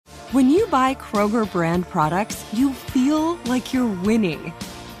When you buy Kroger brand products, you feel like you're winning.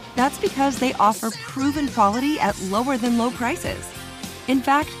 That's because they offer proven quality at lower than low prices. In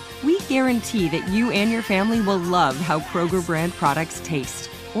fact, we guarantee that you and your family will love how Kroger brand products taste,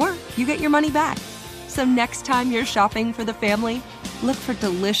 or you get your money back. So next time you're shopping for the family, look for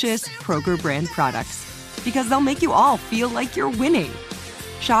delicious Kroger brand products, because they'll make you all feel like you're winning.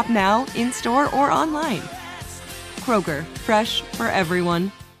 Shop now, in-store, or online. Kroger, fresh for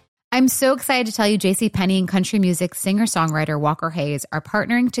everyone. I'm so excited to tell you JCPenney and country music singer-songwriter Walker Hayes are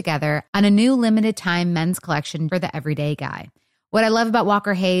partnering together on a new limited-time men's collection for the everyday guy. What I love about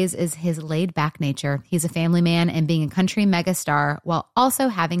Walker Hayes is his laid-back nature. He's a family man, and being a country megastar while also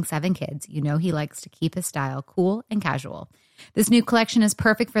having 7 kids, you know he likes to keep his style cool and casual. This new collection is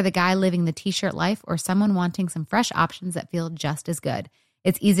perfect for the guy living the t-shirt life or someone wanting some fresh options that feel just as good.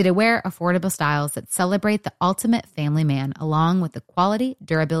 It's easy to wear, affordable styles that celebrate the ultimate family man, along with the quality,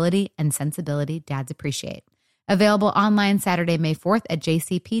 durability, and sensibility dads appreciate. Available online Saturday, May 4th at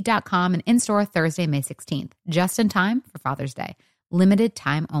jcp.com and in-store Thursday, May 16th, just in time for Father's Day. Limited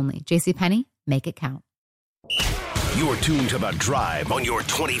time only. JCPenney, make it count. You're tuned to The Drive on your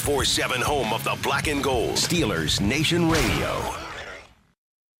 24/7 home of the black and gold. Steelers Nation Radio.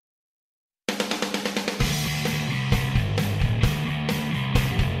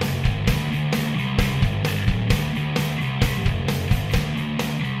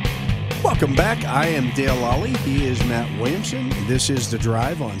 Welcome back. I am Dale Lally. He is Matt Williamson. This is The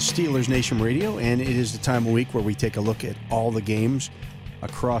Drive on Steelers Nation Radio, and it is the time of week where we take a look at all the games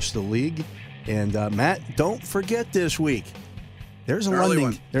across the league. And Matt, don't forget this week. There's a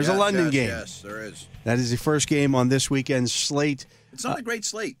London game. Yes, there is. That is the first game on this weekend's slate. It's not a great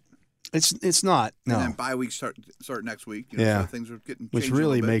slate. It's not. No. And then bye weeks start next week. Yeah. So things are getting which changed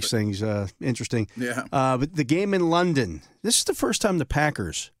really a little bit, makes things interesting. Yeah. But the game in London. This is the first time the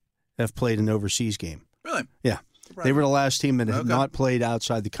Packers have played an overseas game. Really? Yeah. They were the last team that had not played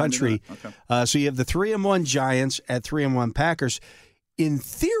outside the country. Okay. So you have the 3-1 Giants at 3-1 Packers. In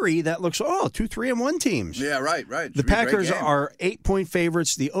theory, that looks, 2 3-1 teams. Yeah, right. The Packers are 8-point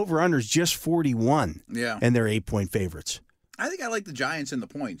favorites. The over-under is just 41. Yeah. And they're 8-point favorites. I think I like the Giants in the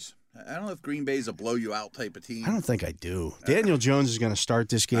points. I don't know if Green Bay's a blow-you-out type of team. I don't think I do. Daniel Jones is going to start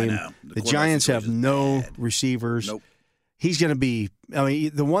this game. I know. The Giants have no receivers. Nope. He's going to be –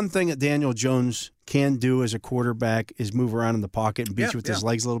 the one thing that Daniel Jones can do as a quarterback is move around in the pocket and beat you with his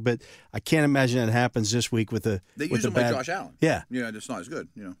legs a little bit. I can't imagine that happens this week with the They use him like Josh Allen. Yeah. Yeah, it's not as good.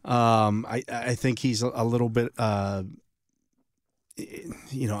 I think he's a little bit under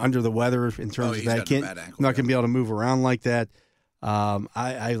the weather in terms of that. Not going to be able to move around like that.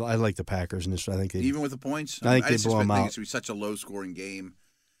 I like the Packers in this. I think even with the points, I think they blow them out. It's going to be such a low-scoring game,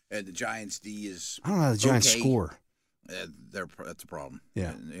 and the Giants' D is I don't know how the Giants score. That's a problem.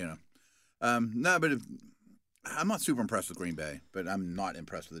 Yeah. No, but I'm not super impressed with Green Bay, but I'm not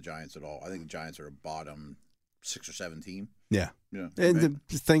impressed with the Giants at all. I think the Giants are a bottom 6 or 7 team. Yeah. And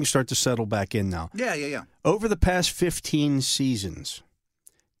the things start to settle back in now. Yeah. Over the past 15 seasons,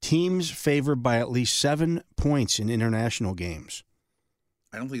 teams favored by at least 7 points in international games.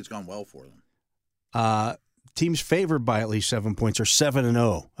 I don't think it's gone well for them. Teams favored by at least 7 points are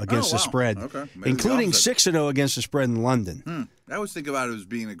 7-0 against the spread, including 6-0 against the spread in London. I always think about it as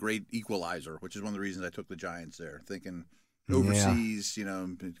being a great equalizer, which is one of the reasons I took the Giants there, thinking overseas,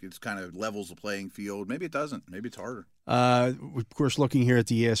 it's kind of levels the playing field. Maybe it doesn't. Maybe it's harder. Of course, looking here at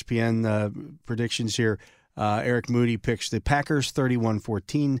the ESPN predictions here, Eric Moody picks the Packers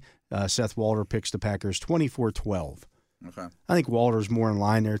 31-14. Seth Walter picks the Packers 24-12. Okay. I think Walter's more in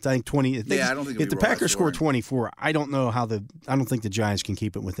line there. I think 20. I don't think if the Packers score 24, I don't know how I don't think the Giants can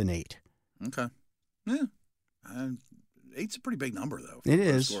keep it within 8. Okay. Yeah. 8's a pretty big number though. It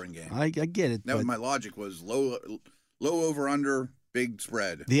is. A scoring game. I get it. My logic was low over under, big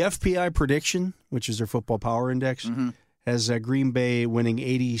spread. The FPI prediction, which is their football power index, has Green Bay winning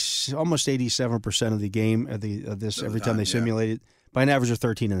almost 87% of the game of this every time they simulate it by an average of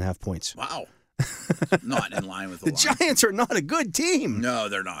 13.5 points. Wow. Not in line with the line. Giants are not a good team. No,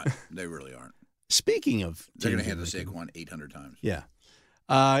 they're not. They really aren't. Speaking of they're going to hand the Saquon 800 times. Yeah.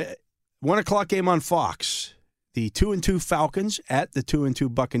 1 o'clock game on Fox. The 2-2 Falcons at the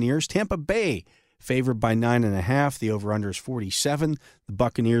 2-2 Buccaneers. Tampa Bay favored by 9.5. The over-under is 47. The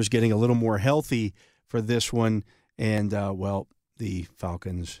Buccaneers getting a little more healthy for this one. And, the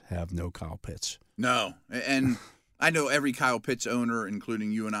Falcons have no Kyle Pitts. No. And I know every Kyle Pitts owner,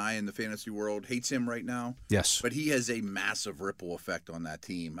 including you and I in the fantasy world, hates him right now. Yes. But he has a massive ripple effect on that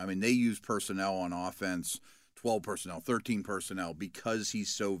team. I mean, they use personnel on offense, 12 personnel, 13 personnel, because he's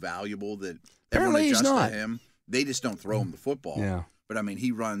so valuable that everyone adjusts to him. They just don't throw him the football. Yeah. But, I mean,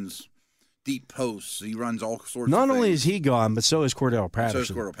 he runs deep posts. He runs all sorts of things. Not only is he gone, but so is Cordell Patterson.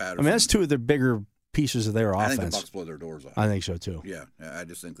 So is Cordell Patterson. I mean, that's two of the bigger pieces of their offense. I think the Bucs blow their doors off. I think so, too. Yeah. I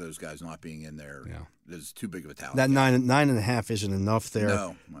just think those guys not being in there is too big of a talent. That 9.5 isn't enough there.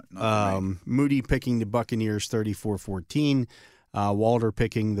 No, not for me. Moody picking the Buccaneers 34-14. Walter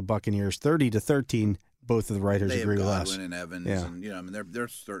picking the Buccaneers 30-13. Both of the writers agree with us. Godwin and Evans, and I mean they're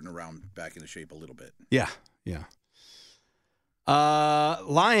starting to round back into shape a little bit. Yeah.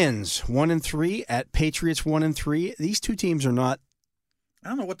 Lions 1-3 at Patriots 1-3. These two teams are not. I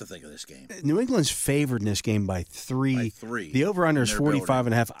don't know what to think of this game. New England's favored in this game by 3. By 3. The over/under is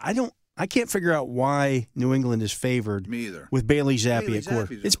 45.5. I can't figure out why New England is favored. Me either. With Bailey Zappi at quarter.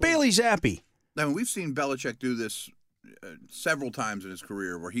 It's Bailey Zappi. I mean, we've seen Belichick do this several times in his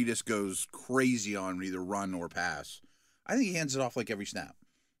career where he just goes crazy on either run or pass. I think he hands it off like every snap.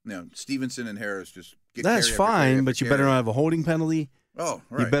 Stevenson and Harris just get That's fine, but you better not have a holding penalty. Oh,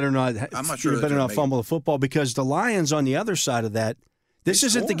 right. You better not. I'm not sure. You better not fumble the football because the Lions on the other side of that. This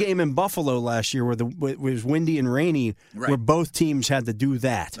isn't the game in Buffalo last year where it was windy and rainy, where both teams had to do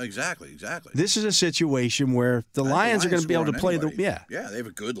that. Exactly. This is a situation where the Lions are going to be able to play Yeah, they have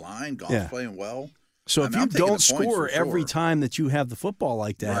a good line. Goff's playing well. So if you don't score every time that you have the football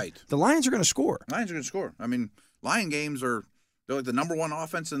like that, the Lions are going to score. Lions are going to score. I mean, Lion games they're like the number 1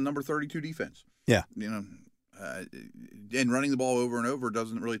 offense and the number 32 defense. Yeah. And running the ball over and over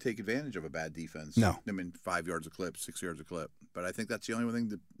doesn't really take advantage of a bad defense. No. I mean, 5 yards a clip, 6 yards a clip. But I think that's the only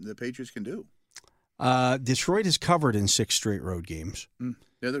thing the Patriots can do. Detroit has covered in 6 straight road games.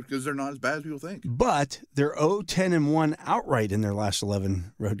 Yeah, because they're not as bad as people think. But they're 0-10-1 outright in their last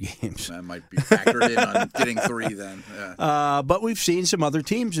 11 road games. That might be factored in on getting 3 then. Yeah. But we've seen some other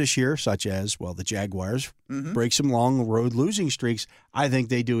teams this year, such as, the Jaguars, break some long road losing streaks. I think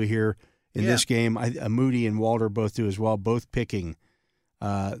they do here in this game. Moody and Walter both do as well, both picking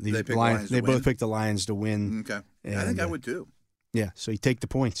the Lions. They both picked the Lions to win. Okay. I think I would too. Yeah, so you take the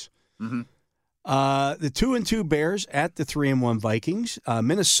points. The 2-2 Bears at the 3-1 Vikings.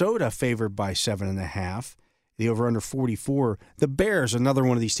 Minnesota favored by 7.5. The over/under 44. The Bears, another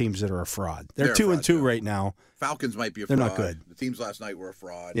one of these teams that are a fraud. They're 2-2 right now. Falcons might be a fraud. They're not good. The teams last night were a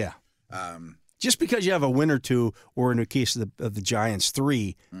fraud. Yeah. Just because you have a win or two, or in the case of the Giants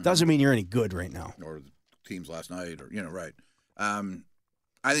 3, doesn't mean you're any good right now. Or the teams last night, or right.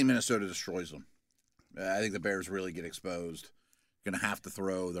 I think Minnesota destroys them. I think the Bears really get exposed. Going to have to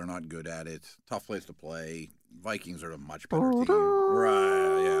throw. They're not good at it. Tough place to play. Vikings are a much better team.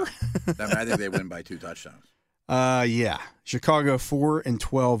 Right, yeah. I think they win by 2 touchdowns. Yeah. Chicago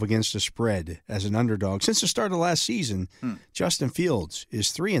 4-12 against the spread as an underdog. Since the start of last season, Justin Fields is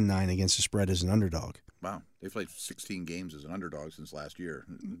 3-9 against the spread as an underdog. Wow. They've played 16 games as an underdog since last year.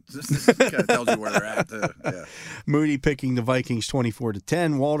 This kind of tells you where they're at. Yeah. Moody picking the Vikings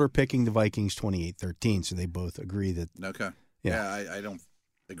 24-10. Walter picking the Vikings 28-13. So they both agree that. Okay. Yeah, I don't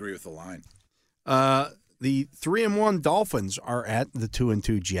agree with the line. The 3-1 Dolphins are at the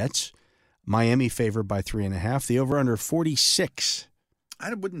 2-2 Jets. Miami favored by 3.5. The over/under 46.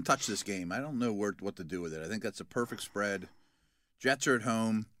 I wouldn't touch this game. I don't know what to do with it. I think that's a perfect spread. Jets are at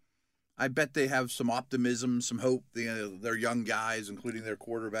home. I bet they have some optimism, some hope. They're young guys, including their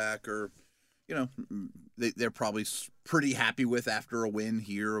quarterback, or they're probably pretty happy with after a win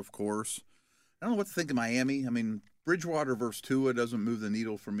here. Of course, I don't know what to think of Miami. I mean, Bridgewater versus Tua doesn't move the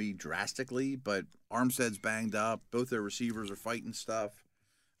needle for me drastically, but Armstead's banged up. Both their receivers are fighting stuff.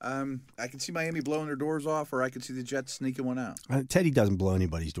 I can see Miami blowing their doors off, or I can see the Jets sneaking one out. Teddy doesn't blow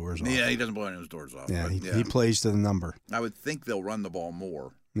anybody's doors off. Yeah, he doesn't blow anyone's doors off. Yeah, he plays to the number. I would think they'll run the ball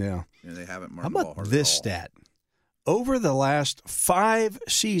more. Yeah. They haven't run How the ball about hardly this at all. stat? Over the last 5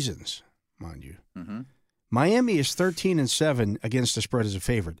 seasons, mind you, Miami is 13-7 against the spread as a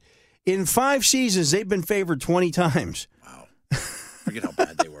favorite. In 5 seasons, they've been favored 20 times. Wow. Forget how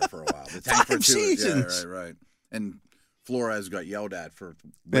bad they were for a while. The tank 5 seasons. Yeah, right. And Flores got yelled at for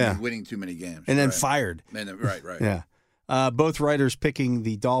winning too many games. And then fired. And then, right. Yeah. Both writers picking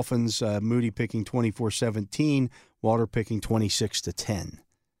the Dolphins, Moody picking 24-17, Walter picking 26-10.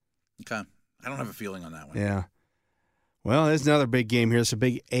 Okay. I don't have a feeling on that one. Yeah. Well, there's another big game here. It's a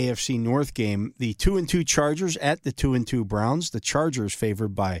big AFC North game. The 2-2 Chargers at the 2-2 Browns. The Chargers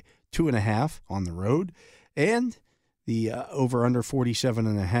favored by 2.5 on the road. And the over-under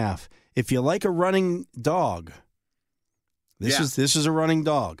 47.5. If you like a running dog, this is a running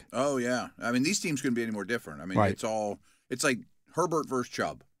dog. Oh, yeah. I mean, these teams couldn't be any more different. I mean, it's like Herbert versus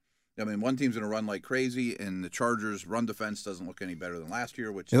Chubb. I mean, one team's going to run like crazy, and the Chargers' run defense doesn't look any better than last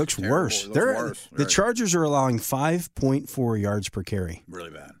year, which it looks worse. The Chargers are allowing 5.4 yards per carry. Really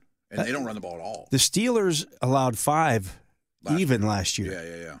bad. And they don't run the ball at all. The Steelers allowed 5 even last year.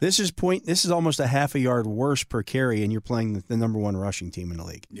 Yeah. This is almost a half a yard worse per carry, and you're playing the number one rushing team in the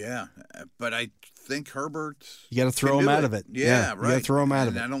league. Yeah, but I think Herbert. You got to throw him out of it. Yeah, right. You got to throw him out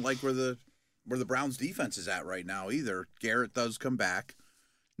of it. I don't like where the Browns defense is at right now either. Garrett does come back.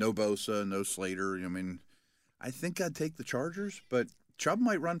 No Bosa, no Slater. I mean, I think I'd take the Chargers, but Chubb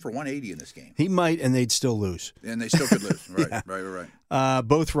might run for 180 in this game. He might, and they'd still lose. And they still could lose. Right, Yeah. right.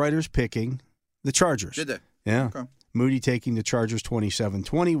 Both writers picking the Chargers. Did they? Yeah. Okay. Moody taking the Chargers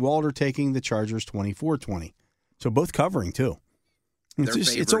 27-20. Walter taking the Chargers 24-20. So both covering, too.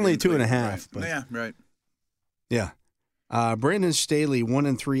 It's only a 2.5. Right. But Yeah, right. yeah. Brandon Staley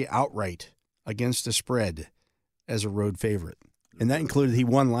 1-3 outright against the spread as a road favorite. And that included he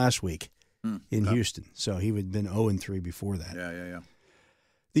won last week in Houston. So he would have been 0-3 before that. Yeah.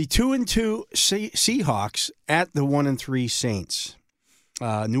 The 2-2 Seahawks at the 1-3 Saints.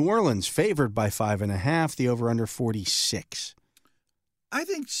 New Orleans favored by 5.5. The over/under 46. I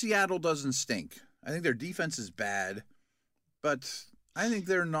think Seattle doesn't stink. I think their defense is bad, but I think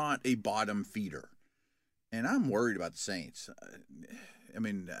they're not a bottom feeder. And I'm worried about the Saints. I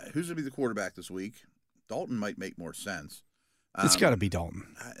mean, who's going to be the quarterback this week? Dalton might make more sense. It's got to be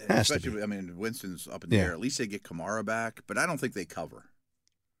Dalton. Has to especially, be. I mean, Winston's up in the air. At least they get Kamara back, but I don't think they cover.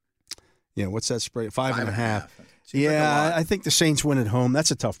 Yeah, what's that spread? 5.5. Seems like a lot. I think the Saints win at home.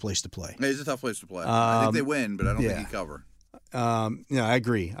 That's a tough place to play. It's a tough place to play. I think they win, but I don't think you cover. Yeah, I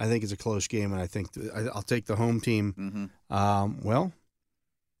agree. I think it's a close game, and I think I'll take the home team. Mm-hmm. Well,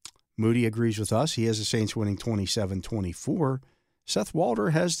 Moody agrees with us. He has the Saints winning 27-24. Seth Walter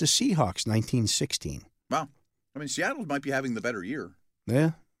has the Seahawks 19-16. Wow. I mean, Seattle might be having the better year.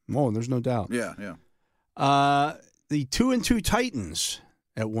 Yeah. Oh, there's no doubt. Yeah. The 2-2 Titans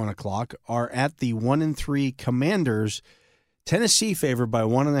at 1:00 are at the 1-3 Commanders. Tennessee favored by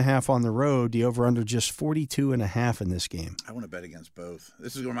 1.5 on the road. The over/under just 42.5 in this game. I want to bet against both.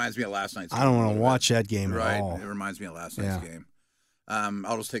 This reminds me of last night's game. I don't want to watch that game right. at all. It reminds me of last night's game.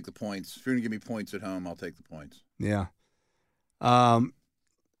 I'll just take the points. If you're going to give me points at home, I'll take the points. Yeah.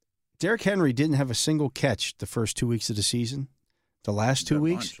 Derrick Henry didn't have a single catch the first 2 weeks of the season. The last 2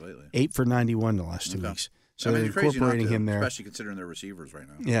 weeks, 8 for 91 the last 2 weeks. So they're incorporating him there. Especially considering their receivers right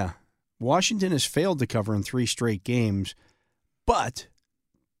now. Yeah. Washington has failed to cover in 3 straight games, but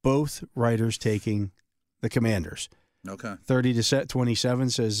both writers taking the Commanders. Okay.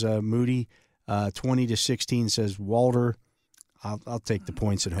 30-27 says Moody. 20-16 says Walter. I'll take the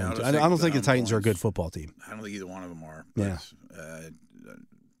points at home. I don't think the Titans are a good football team. I don't think either one of them are. But,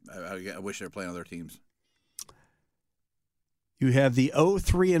 I wish they were playing other teams. You have the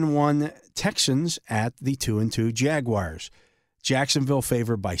 0-3-1 Texans at the 2-2 Jaguars. Jacksonville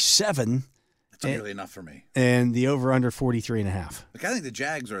favored by 7. That's not really enough for me. And the over/under 43.5. Like, I think the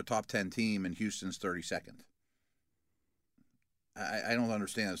Jags are a top 10 team and Houston's 32nd. I don't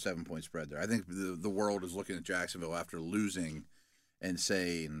understand the 7-point spread there. I think the world is looking at Jacksonville after losing and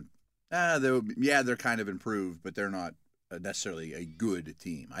saying, they're kind of improved, but they're not necessarily a good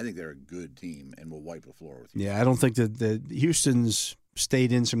team. I think they're a good team and will wipe the floor with you. Yeah, I don't think that the Houston's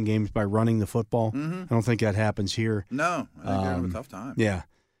stayed in some games by running the football. Mm-hmm. I don't think that happens here. No, I think they're having a tough time. Yeah.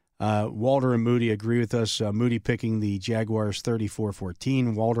 Walter and Moody agree with us. Moody picking the Jaguars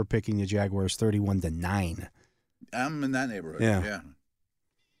 34-14. Walter picking the Jaguars 31-9. I'm in that neighborhood. Yeah.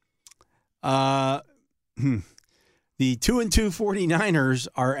 The 2-2 49ers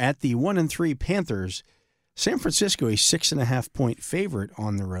are at the 1-3 Panthers. San Francisco, a 6.5-point favorite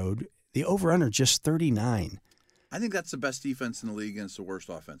on the road. The over/under just 39. I think that's the best defense in the league against the worst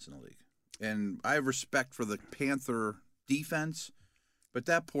offense in the league. And I have respect for the Panther defense, but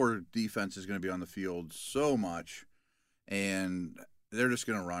that poor defense is going to be on the field so much, and they're just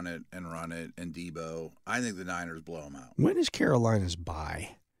going to run it. And Debo, I think the Niners blow them out. When is Carolina's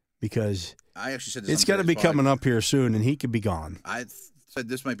bye? Because I actually said this it's got to be coming up here soon, and he could be gone. I said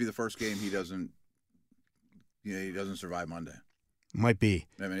this might be the first game he doesn't survive Monday. Might be.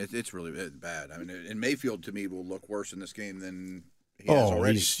 I mean, it's really bad. I mean, and Mayfield to me will look worse in this game than he has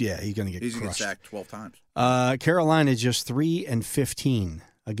already. He's going to get He's going to crushed. get sacked 12 times. Carolina just 3-15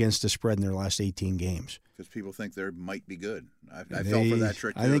 against the spread in their last 18 games. Because people think they might be good. I fell for that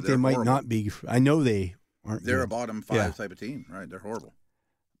trick. I think they might not be. I know they aren't. They're good. a bottom 5 type of team, right? They're horrible.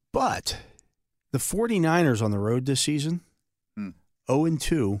 But the 49ers on the road this season,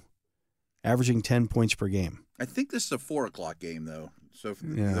 0-2, averaging 10 points per game. I think this is a 4:00 game, though. So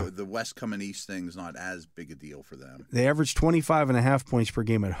the West coming East thing's not as big a deal for them. They average 25.5 points per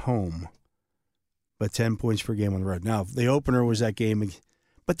game at home, but 10 points per game on the road. Now, the opener was that game,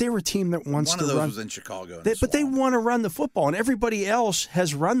 but they were a team that wants to run. One of those was in Chicago. But they want to run the football, and everybody else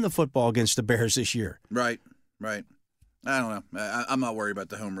has run the football against the Bears this year. Right. I don't know. I'm not worried about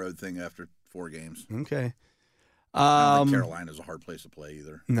the home road thing after 4 games. Okay. I don't think Carolina's a hard place to play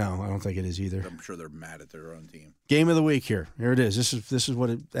either. No, I don't think it is either. I'm sure they're mad at their own team. Game of the week here. Here it is. This is what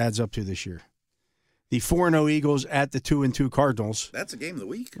it adds up to this year. The 4-0 Eagles at the 2-2 Cardinals. That's a game of the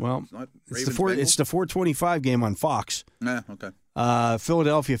week. Well, it's the 4:25 game on Fox. Okay.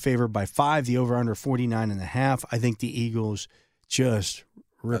 Philadelphia favored by 5. The over/under 49.5. I think the Eagles just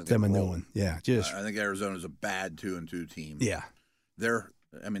ripped them a new one. Yeah, just. I think Arizona's a bad 2-2 team. Yeah.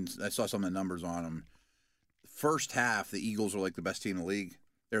 I saw some of the numbers on them. First half, the Eagles are like the best team in the league.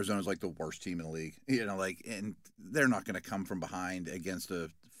 Arizona's like the worst team in the league. And they're not going to come from behind against a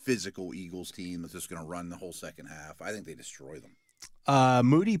physical Eagles team that's just going to run the whole second half. I think they destroy them.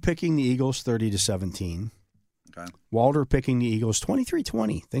 Moody picking the Eagles 30-17. Okay. Walter picking the Eagles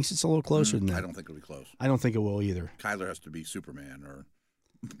 23-20. Thinks it's a little closer than that. I don't think it'll be close. I don't think it will either. Kyler has to be Superman or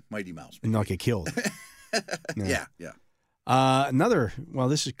Mighty Mouse. And not get killed. No. Yeah.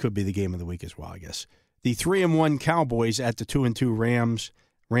 This could be the game of the week as well, I guess. The 3-1 Cowboys at the 2-2 Rams.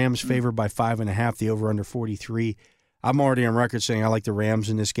 Rams favored by 5.5. The over/under 43. I'm already on record saying I like the Rams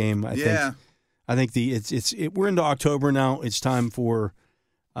in this game. I think we're into October now. It's time for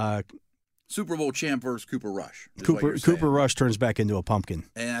Super Bowl champ versus Cooper Rush. Cooper Rush turns back into a pumpkin.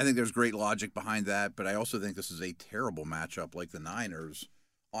 And I think there's great logic behind that, but I also think this is a terrible matchup like the Niners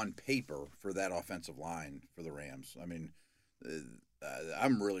on paper for that offensive line for the Rams. I mean,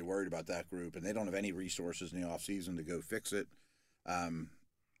 I'm really worried about that group, and they don't have any resources in the offseason to go fix it.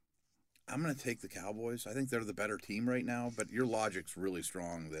 I'm going to take the Cowboys. I think they're the better team right now, but your logic's really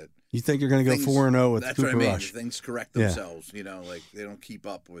strong that you think you're going to go 4-0 with that's Cooper what I mean. Rush. Things correct themselves. Like they don't keep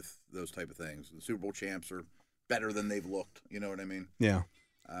up with those type of things. The Super Bowl champs are better than they've looked. You know what I mean? Yeah.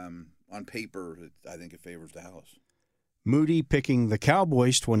 On paper, I think it favors Dallas. Moody picking the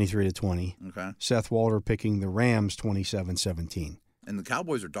Cowboys 23-20. Okay. Seth Walter picking the Rams 27-17. And the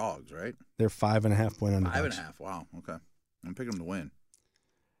Cowboys are dogs, right? They're 5.5 point underdogs. 5.5. Wow. Okay. I'm picking them to win.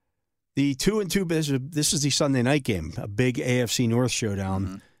 The 2-2, this is the Sunday night game, a big AFC North showdown.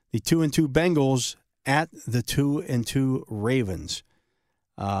 Mm-hmm. The 2-2 Bengals at the 2-2 Ravens.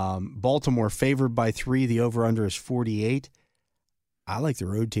 Baltimore favored by 3. The over/under is 48. I like the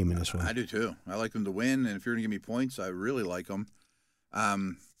road team in this one. I do too. I like them to win, and if you're going to give me points, I really like them.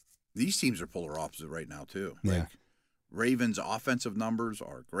 These teams are polar opposite right now too. Yeah. Like Ravens' offensive numbers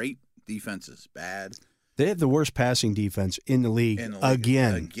are great. Defense is bad. They have the worst passing defense in the league,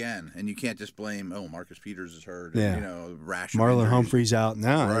 again. And you can't just blame, Marcus Peters is hurt. Yeah. And, rash. Marlon Humphrey's out.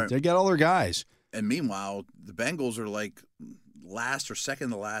 No, Right. They got all their guys. And meanwhile, the Bengals are like last or second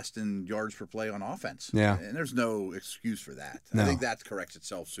to last in yards per play on offense. Yeah. And there's no excuse for that. No. I think that corrects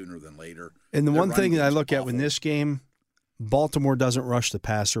itself sooner than later. And the Their one thing running that I game's look at awful. in this game, Baltimore doesn't rush the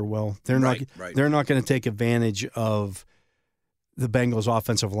passer well. They're Right. not going to take advantage of the Bengals'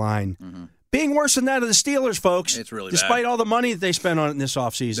 offensive line. Mm-hmm. Being worse than that of the Steelers, folks. It's really despite bad. all the money that they spent on it in this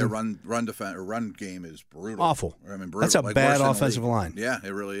offseason. Their run game is brutal. Awful. I mean, brutal. That's a Like, bad worse than the offensive league. line. Yeah, it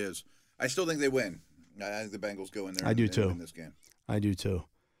really is. I still think they win. I think the Bengals go in there. I do and too. Win this game, I do too.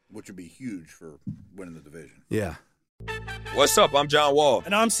 which would be huge for winning the division. Yeah. What's up? I'm John Wall.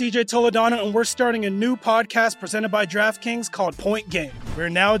 And I'm CJ Toledano, and we're starting a new podcast presented by DraftKings called Point Game. We're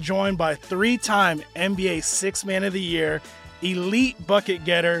now joined by 3-time NBA Sixth Man of the Year, elite bucket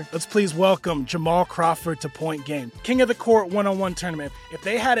getter. Let's please welcome Jamal Crawford to Point Game. King of the Court one-on-one tournament. If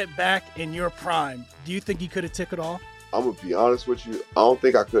they had it back in your prime, do you think you could have took it all? I'm going to be honest with you. I don't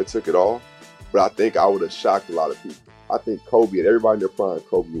think I could have took it all, but I think I would have shocked a lot of people. I think Kobe and everybody in their prime,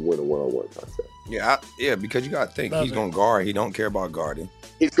 Kobe would win a one-on-one contest. Yeah, because you got to think. Love He's it. going to guard. He don't care about guarding.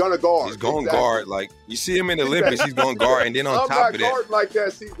 He's going to guard. He's going to Exactly. guard. Like, you see him in the Olympics, he's going to guard. And then on I'm top not of that, guarding like that,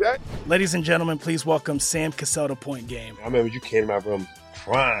 CJ. Ladies and gentlemen, please welcome Sam Cassell to Point Game. I remember you came out from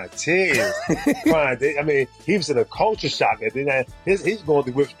crying, tears, crying. I mean, he was in a culture shock. And then he's going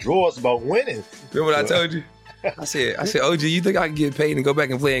through withdrawals about winning. remember what I told you? I said, OG, you think I can get paid and go back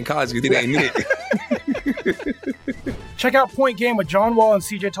and play in college? You think I ain't it? Check out Point Game with John Wall and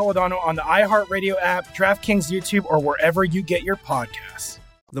CJ Toledano on the iHeartRadio app, DraftKings YouTube, or wherever you get your podcasts.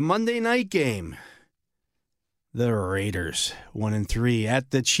 The Monday night game. The Raiders 1-3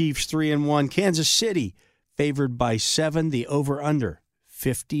 at the Chiefs 3-1. Kansas City favored by 7. The over/under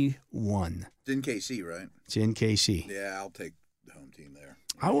 51. It's in KC, right? It's in KC. Yeah, I'll take the home team there.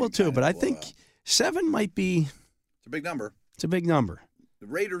 I will too, but I think 7 might be. It's a big number. It's a big number. The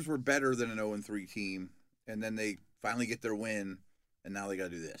Raiders were better than an 0-3 team, and then they finally get their win, and now they got to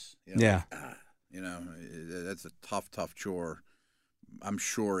do this. Yeah. That's a tough chore. I'm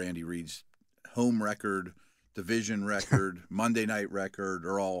sure Andy Reid's home record, division record, Monday night record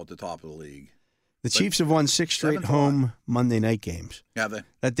are all at the top of the league. The Chiefs have won 6 straight home Monday night games. Have they?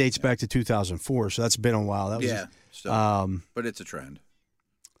 That dates back to 2004, so that's been a while. That was still, but it's a trend.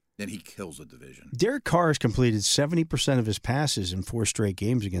 And he kills the division. Derek Carr has completed 70% of his passes in 4 straight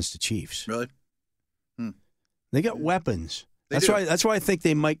games against the Chiefs. Really? They got weapons. That's why I think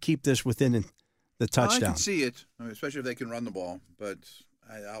they might keep this within the touchdown. I can see it, especially if they can run the ball. But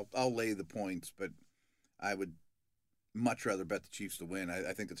I'll lay the points. But I would much rather bet the Chiefs to win.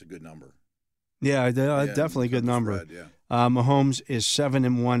 I think it's a good number. Yeah, definitely a good number. Spread, Mahomes is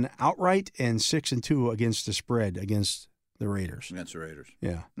 7-1 outright and 6-2 against the spread against the Raiders. Against the Raiders.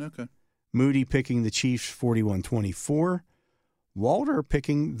 Yeah. Okay. Moody picking the Chiefs 41-24. Walter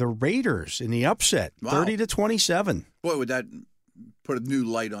picking the Raiders in the upset, 30-27. Boy, would that put a new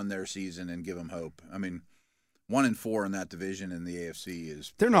light on their season and give them hope. I mean, 1-4 in that division in the AFC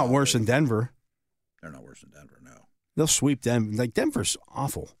is. They're not worse than Denver. They're not worse than Denver. No. They'll sweep Denver. Like Denver's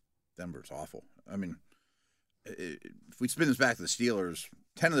awful. Denver's awful. I mean, if we spin this back to the Steelers,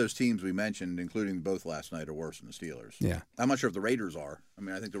 10 of those teams we mentioned, including both last night, are worse than the Steelers. Yeah. I'm not sure if the Raiders are. I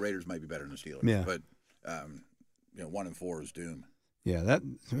mean, I think the Raiders might be better than the Steelers. Yeah. But, 1-4 is doom. Yeah,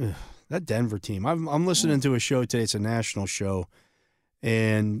 that Denver team. I'm listening to a show today. It's a national show,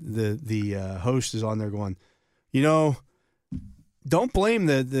 and the host is on there going, don't blame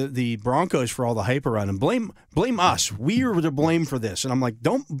the Broncos for all the hype around them. Blame us. We are to blame for this. And I'm like,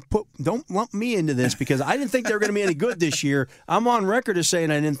 don't lump me into this because I didn't think they were going to be any good this year. I'm on record as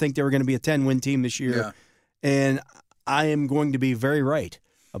saying I didn't think they were going to be a 10-win team this year, and I am going to be very right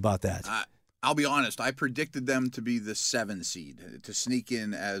about that. I'll be honest. I predicted them to be the 7 seed, to sneak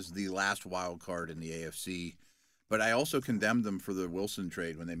in as the last wild card in the AFC. But I also condemned them for the Wilson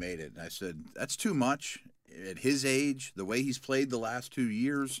trade when they made it. And I said, that's too much. At his age, the way he's played the last 2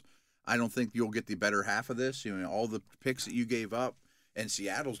 years, I don't think you'll get the better half of this. All the picks that you gave up, and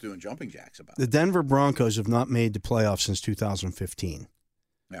Seattle's doing jumping jacks about it. The Denver Broncos have not made the playoffs since 2015.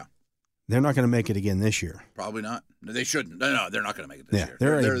 Yeah. They're not going to make it again this year. Probably not. No, they shouldn't. No, they're not going to make it this year.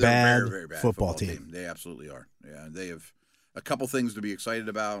 They're a very, very bad football team. They absolutely are. Yeah, they have a couple things to be excited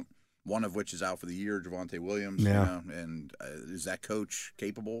about. One of which is out for the year, Javonte Williams. Yeah. And is that coach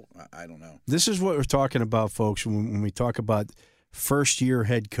capable? I don't know. This is what we're talking about, folks, when we talk about first-year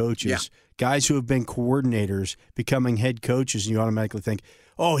head coaches, guys who have been coordinators becoming head coaches, and you automatically think,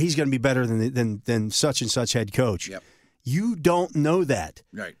 oh, he's going to be better than such and such head coach. Yep. You don't know that.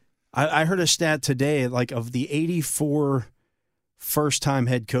 Right. I heard a stat today, like of the 84 first-time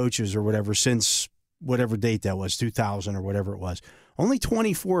head coaches or whatever since whatever date that was, 2000 or whatever it was, only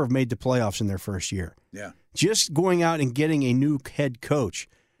 24 have made the playoffs in their first year. Yeah. Just going out and getting a new head coach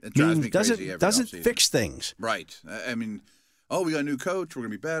doesn't fix things. Right. I mean, we got a new coach. We're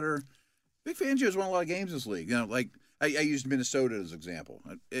going to be better. Vic Fangio's won a lot of games in this league. Like I used Minnesota as an example.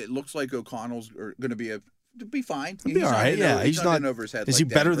 It looks like O'Connell's going to be fine. He'll be all right. He's not over his head. Is he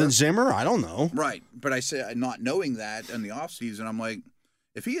better than Zimmer? I don't know. Right. But I say, not knowing that in the offseason, I'm like,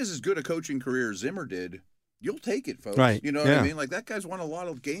 if he has as good a coaching career as Zimmer did, you'll take it, folks. Right. You know what I mean? Like, that guy's won a lot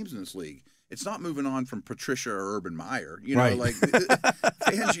of games in this league. It's not moving on from Patricia or Urban Meyer. Like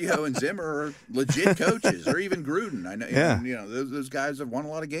Fangio and Zimmer are legit coaches, or even Gruden. I know. Yeah. Those guys have won a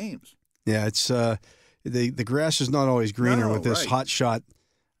lot of games. Yeah, it's the grass is not always greener with this hot shot.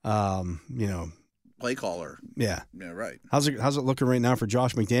 Play caller. Yeah. Yeah. Right. How's it looking right now for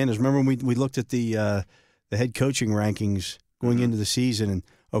Josh McDaniels? Remember when we looked at the head coaching rankings going into the season, and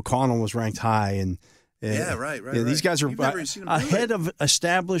O'Connell was ranked high, and right. These guys are ahead of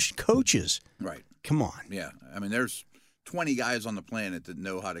established coaches. Right. Come on. Yeah. I mean, there's 20 guys on the planet that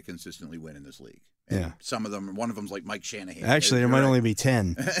know how to consistently win in this league. And some of them, one of them's like Mike Shanahan. Actually, there might only be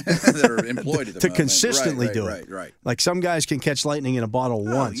 10 that are employed at the to moment. consistently do it. Right. Like some guys can catch lightning in a bottle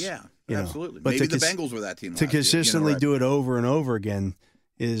once. Yeah, absolutely. But maybe the Bengals were that team. To consistently do it over and over again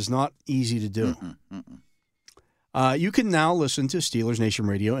is not easy to do. You can now listen to Steelers Nation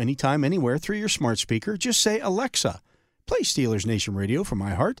Radio anytime, anywhere through your smart speaker. Just say, Alexa, play Steelers Nation Radio from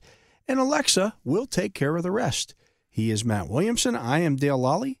iHeart, and Alexa will take care of the rest. He is Matt Williamson. I am Dale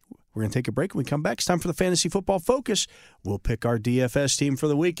Lally. We're going to take a break. When we come back, it's time for the Fantasy Football Focus. We'll pick our DFS team for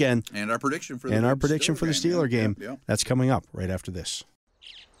the weekend. And our prediction for the Steeler game. Yeah. That's coming up right after this.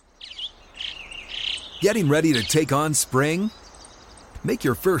 Getting ready to take on spring? Make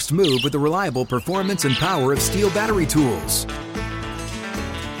your first move with the reliable performance and power of Steel battery tools.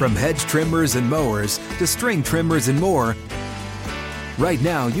 From hedge trimmers and mowers to string trimmers and more, right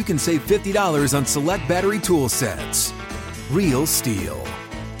now you can save $50 on select battery tool sets. Real Steel.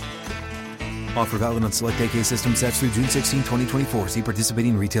 Offer valid on select AK system sets through June 16, 2024. See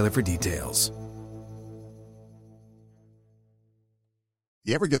participating retailer for details.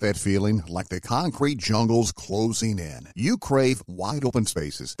 You ever get that feeling like the concrete jungle's closing in? You crave wide open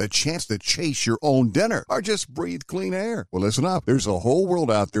spaces, the chance to chase your own dinner, or just breathe clean air. Well, listen up. There's a whole world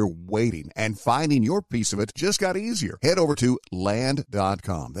out there waiting, and finding your piece of it just got easier. Head over to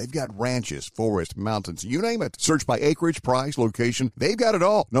Land.com. They've got ranches, forests, mountains, you name it. Search by acreage, price, location. They've got it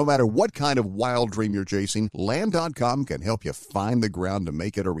all. No matter what kind of wild dream you're chasing, Land.com can help you find the ground to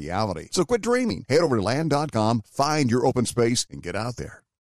make it a reality. So quit dreaming. Head over to Land.com, find your open space, and get out there.